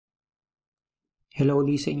Hello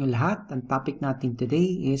ulit sa inyo lahat. Ang topic natin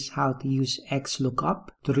today is how to use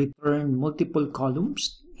XLookup to return multiple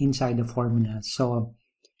columns inside the formula. So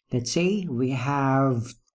let's say we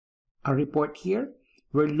have a report here.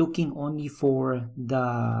 We're looking only for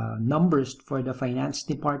the numbers for the finance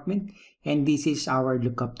department, and this is our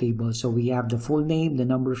lookup table. So we have the full name, the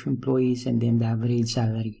number of employees, and then the average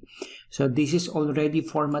salary. So this is already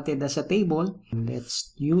formatted as a table.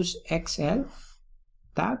 Let's use Excel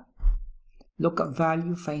tab. Lookup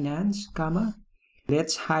value finance, comma.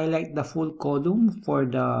 Let's highlight the full column for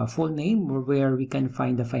the full name where we can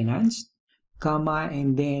find the finance, comma,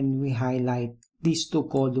 and then we highlight these two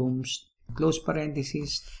columns, close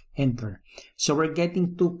parentheses, enter. So we're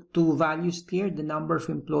getting two values here, the number of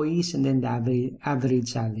employees and then the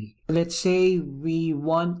average salary. Let's say we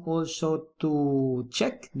want also to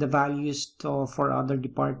check the values for other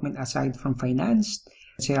department aside from finance.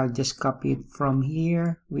 Say I'll just copy it from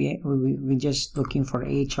here. We're just looking for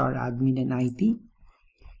HR, admin, and IT.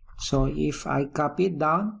 So if I copy it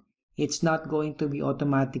down, it's not going to be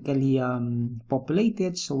automatically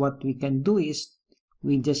populated. So what we can do is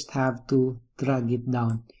we just have to drag it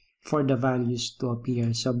down for the values to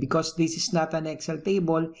appear. So because this is not an Excel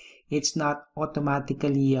table, it's not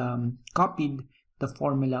automatically copied the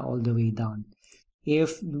formula all the way down.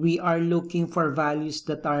 If we are looking for values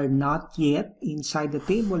that are not yet inside the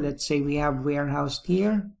table, let's say we have warehouse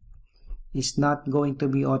here, it's not going to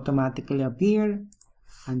be automatically appear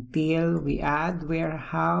until we add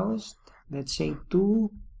warehouse, let's say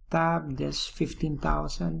 2 tab, this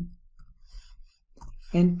 15,000,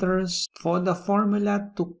 enters. For the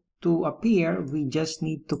formula to appear, we just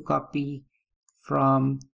need to copy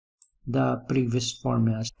from the previous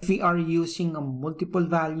formulas. If we are using multiple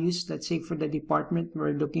values, let's say for the department,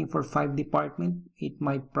 we're looking for 5 departments, it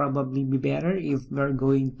might probably be better if we're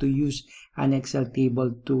going to use an Excel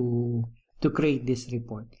table to create this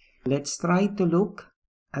report. Let's try to look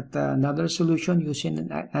at another solution using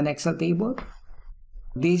an Excel table.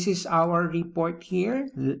 This is our report here.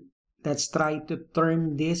 Let's try to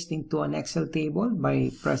turn this into an Excel table by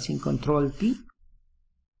pressing Ctrl P.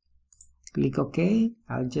 Click OK.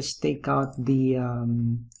 I'll just take out the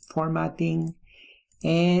formatting,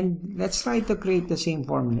 and let's try to create the same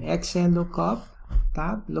formula. XLookup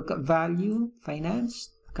tab, lookup value,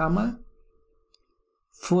 finance, comma,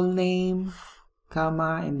 full name,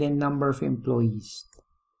 comma, and then number of employees.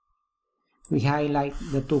 We highlight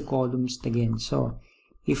the two columns again. So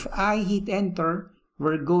if I hit enter,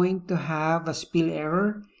 we're going to have a spill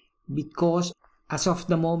error because as of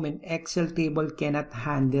the moment, Excel table cannot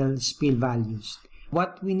handle spill values.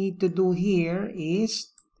 What we need to do here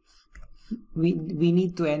is we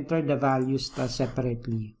need to enter the values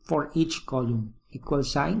separately for each column. Equal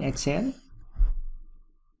sign, Excel.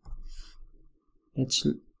 Let's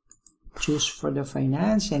choose for the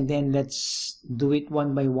finance, and then let's do it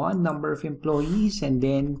one by one. Number of employees, and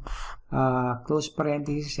then close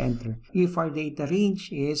parentheses, enter. If our data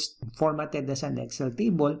range is formatted as an Excel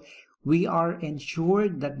table, we are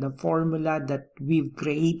ensured that the formula that we've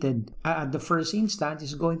created at the first instance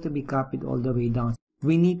is going to be copied all the way down.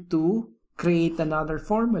 We need to create another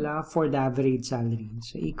formula for the average salary.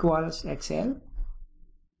 So equals Excel,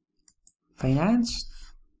 finance.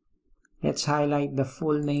 Let's highlight the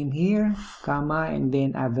full name here, comma, and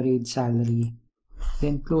then average salary,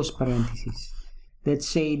 then close parentheses. Let's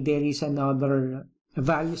say there is another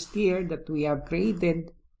values here that we have created.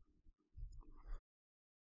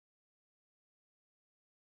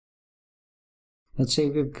 Let's say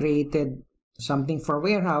we've created something for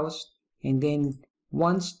warehouse, and then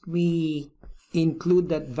once we include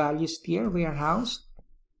that values tier warehouse,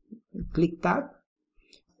 click tab,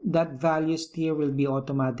 that values tier will be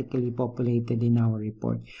automatically populated in our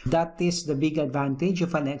report. That is the big advantage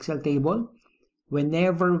of an Excel table.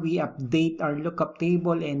 Whenever we update our lookup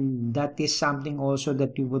table, and that is something also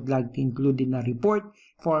that we would like to include in a report,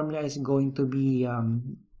 formula is going to be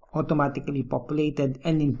automatically populated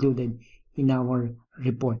and included in our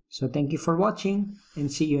report. So thank you for watching, and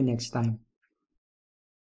see you next time.